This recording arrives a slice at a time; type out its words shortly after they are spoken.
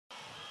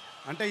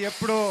అంటే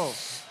ఎప్పుడు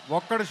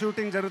ఒక్కడ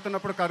షూటింగ్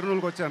జరుగుతున్నప్పుడు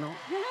కర్నూలుకి వచ్చాను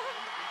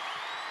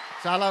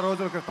చాలా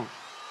రోజుల క్రితం.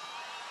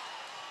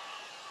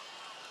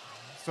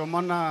 సో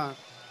మొన్న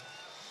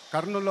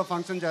కర్నూలులో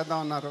ఫంక్షన్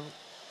చేద్దామన్నారు.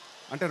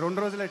 అంటే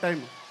 2 రోజులే టైం.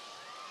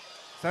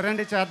 సరే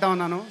అండి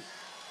చేద్దామన్నాను.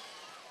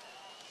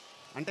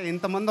 అంటే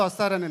ఇంతమంది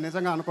వస్తారని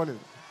నిజంగా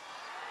అనుకోలేదు.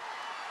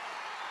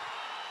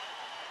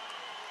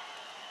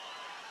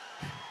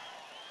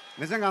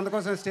 నిజంగా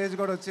అందుకోసం స్టేజ్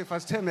కూడా వచ్చి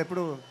ఫస్ట్ టైం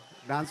ఎప్పుడు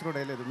డాన్స్ కూడా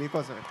వేయలేదు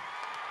మీకోసమే.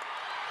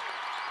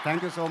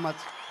 Thank you so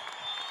much.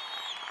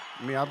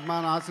 మీ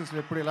అభిమాన ఆశీస్సులు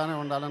ఎప్పుడు ఇలానే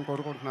ఉండాలని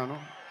కోరుకుంటున్నాను.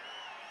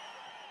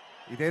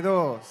 ఇదేదో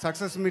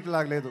సక్సెస్ మీట్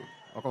లాగా లేదు,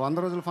 ఒక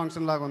 100 రోజుల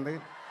ఫంక్షన్ లాగా ఉంది.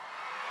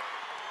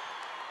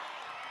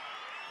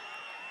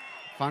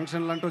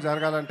 ఫంక్షన్లు అంటూ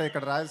జరగాలంటే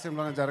ఇక్కడ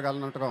రాయలసీమలోనే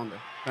జరగాలన్నట్టుగా ఉంది.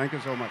 Thank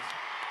you so much.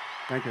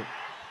 Thank you.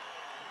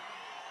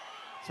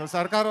 So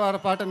సర్కారు వారి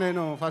పాట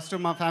నేను ఫస్ట్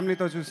మా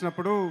ఫ్యామిలీతో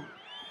చూసినప్పుడు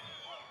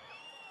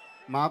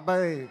మా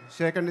అబ్బాయి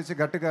శేఖర్ నుంచి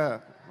గట్టిగా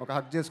ఒక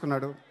హగ్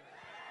చేసుకున్నాడు.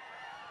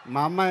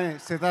 మా అమ్మాయి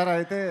సితారా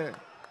అయితే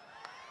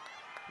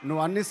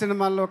నువ్వు అన్ని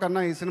సినిమాల్లో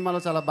కన్నా ఈ సినిమాలో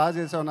చాలా బాగా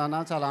చేసావు నాన్న,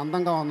 చాలా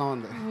అందంగా ఉన్నావు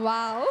అంది.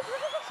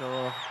 సో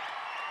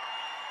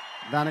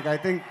దానికి I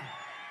think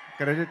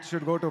credit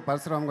should go to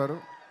Parashuram గారు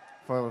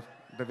for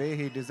the way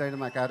he design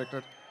my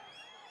character.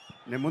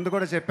 నేను ముందు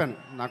కూడా చెప్పాను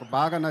నాకు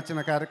బాగా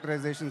నచ్చిన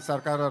క్యారెక్టరైజేషన్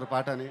సర్కారు వారి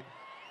పాట అని.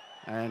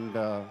 అండ్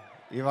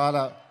ఇవాళ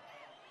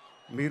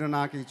మీరు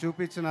నాకు ఈ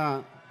చూపించిన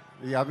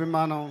ఈ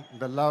అభిమానం,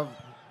 ద లవ్,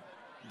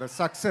 ద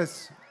సక్సెస్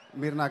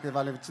మీరు నాకు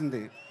ఇవాళ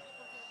ఇచ్చింది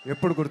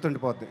ఎప్పుడు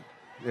గుర్తుండిపోద్ది,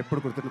 ఎప్పుడు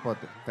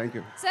గుర్తుండిపోద్ది. Thank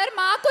you sir.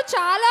 మాకు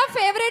చాలా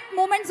ఫేవరెట్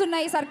మూమెంట్స్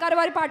ఉన్నాయి సర్కారు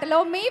వారి పాటలో.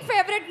 మీ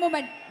favourite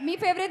moment, me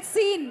favourite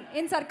scene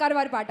in సర్కారు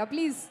వారి పాట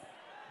ప్లీజ్.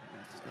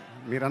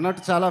 మీరు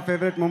అన్నట్టు చాలా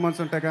ఫేవరెట్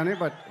మూమెంట్స్ ఉంటాయి కానీ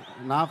బట్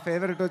నా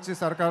ఫేవరెట్ వచ్చి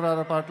సర్కారు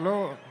వారి పాటలో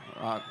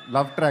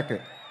లవ్ ట్రాకే.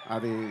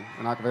 అది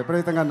నాకు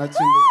విపరీతంగా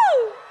నచ్చింది.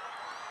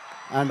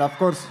 And of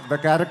course the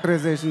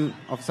characterisation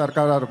of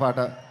సర్కారు వారి పాట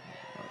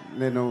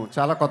నేను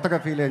చాలా కొత్తగా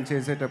ఫీల్ అయ్యాను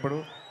చేసేటప్పుడు.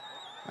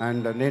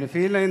 అండ్ నేను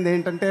ఫీల్ అయింది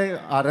ఏంటంటే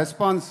ఆ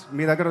రెస్పాన్స్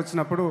మీ దగ్గర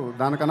వచ్చినప్పుడు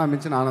దానికన్నా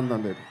మించిన ఆనందం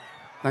లేదు.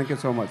 Thank you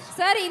so much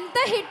sir. ఇంత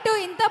హిట్,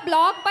 ఇంత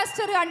బ్లాక్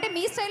బస్టర్ అంటే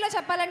మీ స్టైల్లో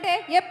చెప్పాలంటే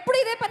ఎప్పుడు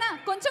ఇదే పనా?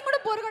 కొంచెం కూడా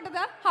bore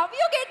కొట్టదా? How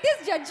you get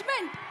this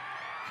judgement?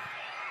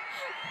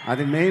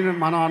 అది మెయిన్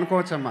మనం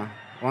అనుకోవచ్చమ్మా,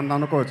 100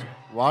 అనుకోవచ్చు,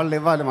 వాళ్ళు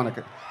ఇవ్వాలి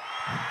మనకి.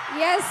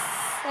 Yes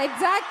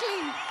exactly.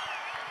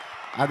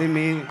 అది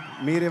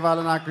మీరు ఇవాళ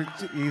నాకు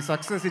ఈ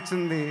సక్సెస్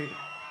ఇచ్చింది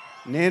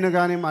నేను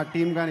కానీ మా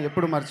టీం కానీ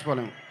ఎప్పుడు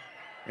మర్చిపోలేము.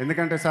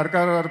 ఎందుకంటే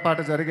సర్కారు వారి పాట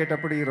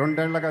జరిగేటప్పుడు ఈ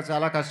 2 ఏళ్లుగా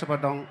చాలా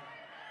కష్టపడ్డాం.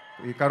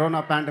 ఈ కరోనా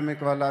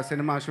పాండమిక్ వల్ల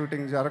సినిమా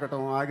షూటింగ్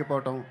జరగటం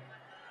ఆగిపోవటం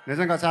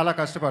నిజంగా చాలా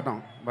కష్టపడ్డాం.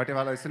 బట్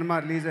ఇవాళ ఈ సినిమా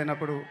రిలీజ్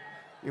అయినప్పుడు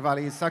ఇవాళ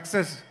ఈ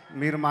సక్సెస్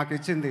మీరు మాకు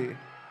ఇచ్చింది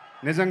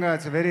నిజంగా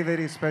it's very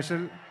very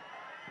special.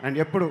 And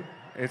ఎప్పుడు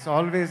it's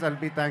always I'll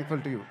be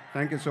thankful to you.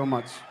 Thank you so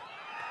much.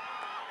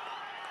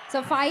 So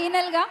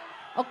ఫైనల్గా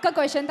ఒక్క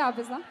క్వశ్చన్తో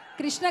ఆపిస్తాం.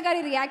 కృష్ణ గారి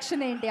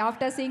రియాక్షన్ ఏంటి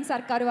ఆఫ్టర్ సీయింగ్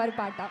సర్కారు వారి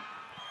పాట?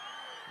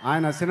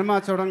 ఆయన సినిమా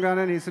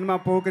చూడంగానే ఈ సినిమా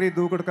పోకిరి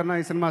దూకుడు కన్నా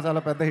ఈ సినిమా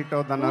చాలా పెద్ద హిట్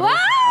అవుతుంది అన్నారు.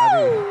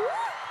 అది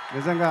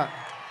నిజంగా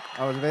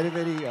I was very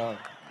very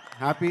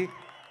happy.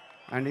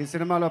 And ఈ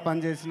సినిమాలో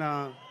పనిచేసిన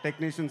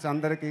టెక్నీషియన్స్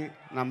అందరికీ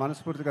నా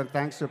మనస్ఫూర్తిగా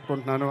థ్యాంక్స్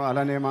చెప్పుకుంటున్నాను.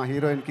 అలానే మా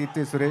హీరోయిన్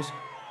కీర్తి సురేష్,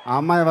 ఆ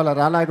అమ్మాయి వల్ల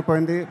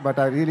రాలేకపోయింది but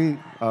I really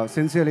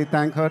sincerely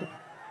thank her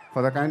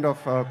for the kind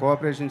of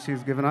cooperation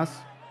she is given us.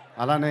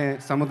 అలానే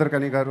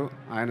సముద్రకని గారు,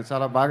 ఆయన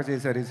చాలా బాగా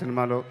చేశారు ఈ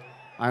సినిమాలో,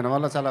 ఆయన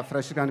వల్ల చాలా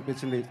ఫ్రెష్గా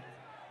అనిపించింది.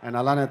 అండ్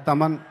అలానే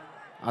తమన్,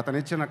 అతను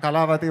ఇచ్చిన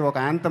కళావతి ఒక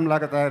యాంథమ్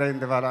లాగా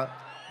తయారైంది ఇవాళ.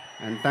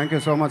 And thank you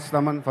so much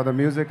Thaman for the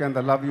music and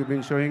the love you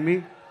been showing me.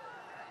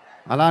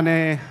 అలానే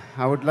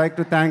I would like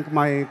to thank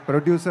my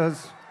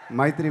producers,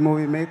 Mythri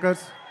movie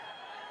makers.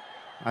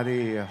 అది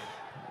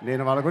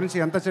నేను వాళ్ళ గురించి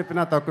ఎంత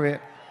చెప్పినా తక్కువే.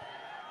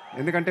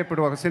 ఎందుకంటే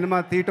ఇప్పుడు ఒక సినిమా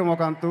తీయటం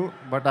ఒక అంతు,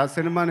 బట్ ఆ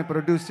సినిమాని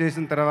ప్రొడ్యూస్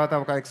చేసిన తర్వాత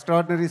ఒక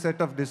ఎక్స్ట్రాడినరీ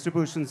సెట్ ఆఫ్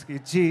డిస్ట్రిబ్యూషన్స్కి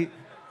ఇచ్చి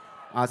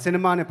ఆ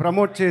సినిమాని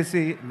ప్రమోట్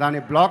చేసి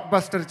దాన్ని బ్లాక్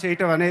బస్టర్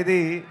చేయటం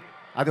అనేది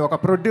అది ఒక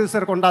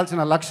ప్రొడ్యూసర్కి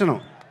ఉండాల్సిన లక్షణం.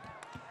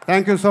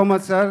 Thank you so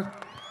much sir.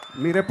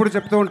 మీరు ఎప్పుడు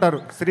చెప్తూ ఉంటారు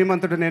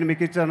శ్రీమంతుడు నేను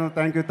మీకు ఇచ్చాను,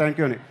 థ్యాంక్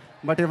యూ అని.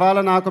 బట్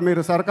ఇవాళ నాకు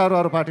మీరు సర్కారు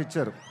వారి పాట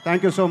ఇచ్చారు.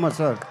 Thank you so much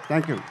sir.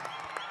 Thank you.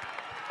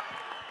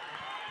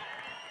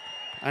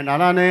 And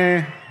అలానే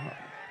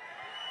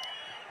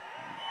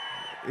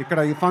ఇక్కడ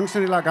ఈ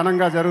ఫంక్షన్ ఇలా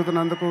ఘనంగా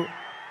జరుగుతున్నందుకు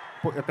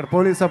ఇక్కడ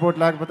పోలీస్ సపోర్ట్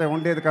లేకపోతే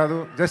ఉండేది కాదు.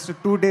 జస్ట్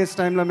 2 days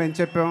టైంలో మేము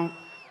చెప్పాం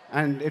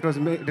and it was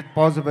made it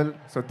possible.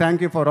 So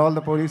thank you for all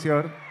the police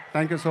here.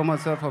 Thank you so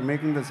much sir for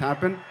making this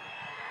happen.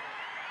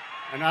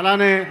 And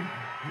అలానే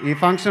ఈ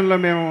ఫంక్షన్లో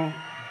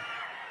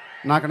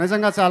నాకు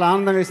నిజంగా చాలా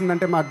ఆనందం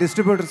వేసిందంటే మా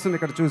డిస్ట్రిబ్యూటర్స్ని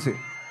ఇక్కడ చూసి.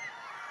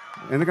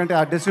 ఎందుకంటే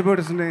ఆ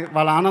డిస్ట్రిబ్యూటర్స్ని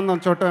వాళ్ళ ఆనందం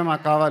చూడటమే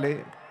మాకు కావాలి.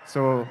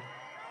 సో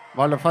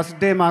వాళ్ళ ఫస్ట్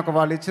డే మాకు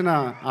వాళ్ళు ఇచ్చిన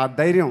ఆ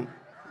ధైర్యం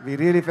వి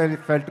రియలీ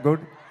ఫెల్ట్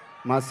గుడ్.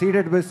 మా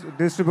సీడెడ్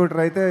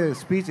డిస్ట్రిబ్యూటర్ అయితే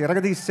స్పీచ్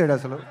ఎరగదీసాడు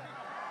అసలు.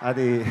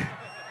 అది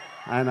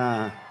ఆయన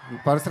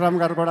పరశురామ్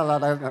గారు కూడా అలా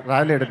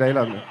రాయలేడు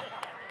dialogue.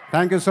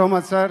 Thank you so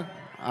much sir.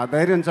 ఆ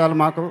ధైర్యం చాలు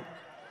మాకు.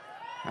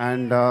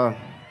 అండ్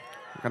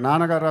ఇక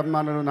నాన్నగారు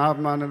అభిమానులు, నా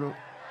అభిమానులు,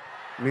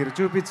 మీరు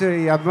చూపించే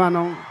ఈ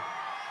అభిమానం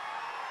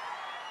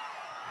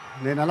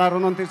నేను ఎలా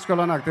రుణం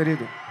తీర్చుకోవాలో నాకు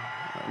తెలియదు.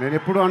 నేను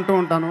ఎప్పుడూ అంటూ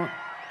ఉంటాను,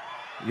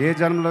 ఏ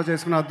జన్మలో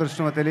చేసుకున్న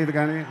అదృష్టమో తెలియదు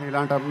కానీ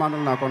ఇలాంటి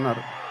అభిమానులు నాకు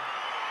ఉన్నారు.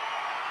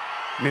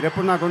 మీరు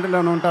ఎప్పుడు నా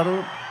గుండెలోనే ఉంటారు.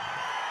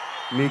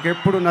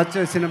 మీకెప్పుడు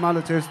నచ్చే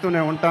సినిమాలు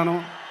చేస్తూనే ఉంటాను.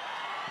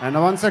 అండ్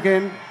వన్స్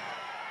అగైన్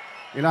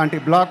ఇలాంటి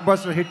బ్లాక్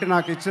బస్టర్ హిట్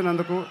నాకు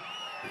ఇచ్చినందుకు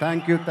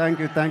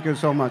thank you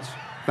so much.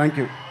 Thank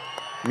you.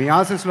 మీ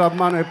ఆశీస్సులు,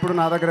 అభిమానం ఎప్పుడు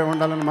నా దగ్గరే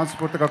ఉండాలని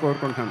మనస్ఫూర్తిగా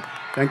కోరుకుంటున్నాను.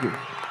 Thank you.